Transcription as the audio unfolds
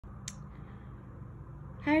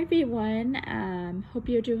Hi everyone, hope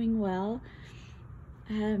you're doing well.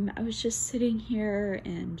 I was just sitting here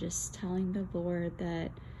and just telling the Lord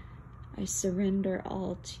that I surrender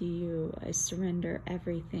all to you. I surrender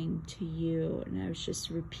everything to you. And I was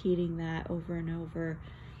just repeating that over and over,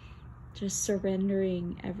 just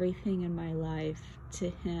surrendering everything in my life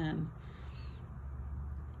to Him.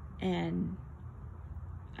 And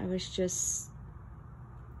I was just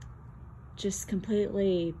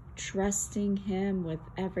completely trusting Him with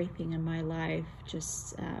everything in my life.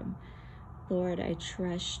 Just, Lord, I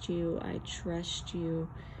trust you. I trust you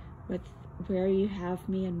with where you have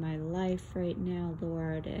me in my life right now,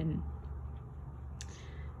 Lord, and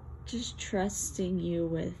just trusting you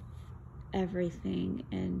with everything,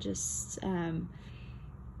 and just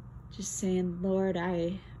saying, Lord,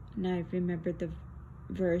 I remembered the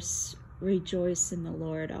verse, rejoice in the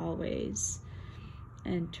Lord always,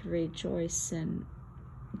 and to rejoice and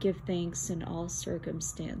give thanks in all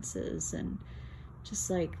circumstances. And just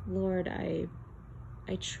like, Lord, I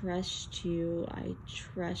trust you, I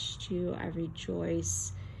trust you, I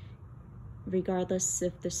rejoice, regardless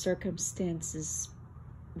if the circumstances,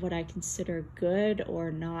 what I consider good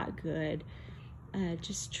or not good,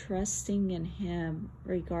 just trusting in Him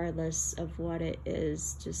regardless of what it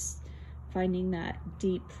is, just finding that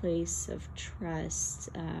deep place of trust.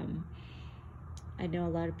 I know a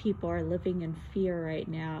lot of people are living in fear right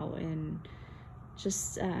now, and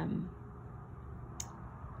just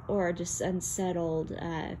or just unsettled,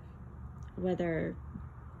 whether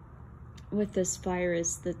with this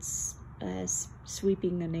virus that's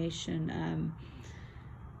sweeping the nation,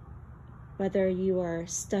 whether you are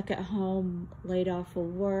stuck at home, laid off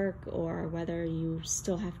of work, or whether you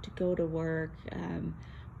still have to go to work,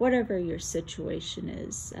 whatever your situation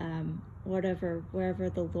is, wherever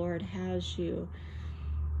the Lord has you,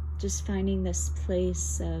 just finding this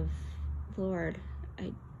place of, Lord,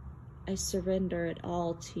 I surrender it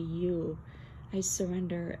all to you. I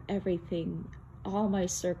surrender everything, all my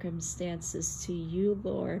circumstances to you,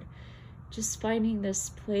 Lord. Just finding this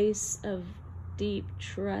place of deep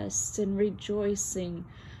trust and rejoicing,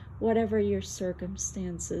 whatever your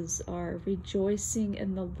circumstances are, rejoicing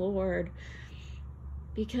in the Lord,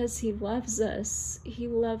 because He loves us. He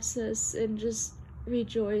loves us, and just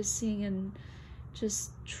rejoicing and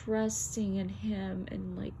just trusting in Him,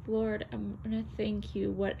 and like, Lord, I'm gonna thank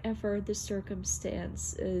you whatever the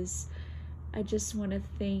circumstance is. I just want to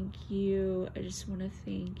thank you. I just want to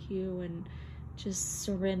thank you, and just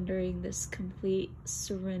surrendering, this complete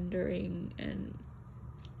surrendering. And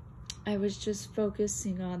I was just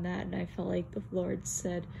focusing on that, and I felt like the Lord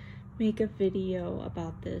said, make a video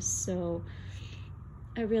about this. So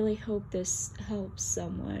I really hope this helps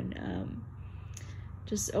someone.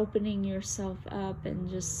 Just opening yourself up and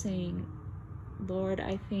just saying, Lord,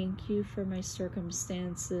 I thank you for my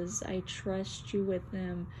circumstances. I trust you with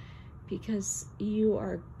them, because you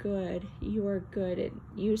are good. You are good, and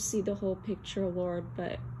you see the whole picture, Lord,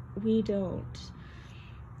 but we don't.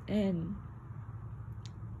 And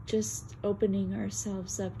just opening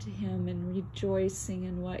ourselves up to Him and rejoicing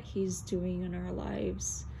in what He's doing in our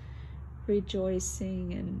lives,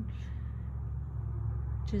 rejoicing and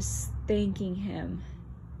just thanking Him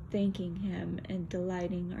and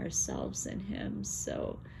delighting ourselves in Him.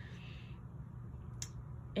 So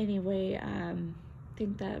anyway, I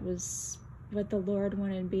think that was what the Lord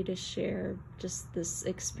wanted me to share, just this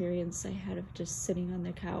experience I had of just sitting on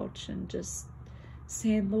the couch and just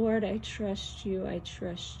saying, Lord, I trust you, I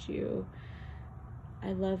trust you,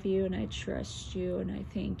 I love you, and I trust you, and I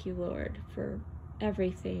thank you, Lord, for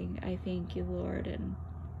everything. I thank you, Lord, and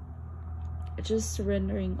just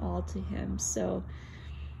surrendering all to Him. So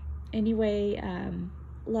anyway,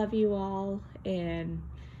 love you all, and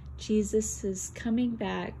Jesus is coming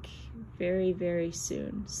back very, very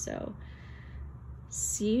soon. So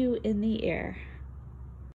see you in the air.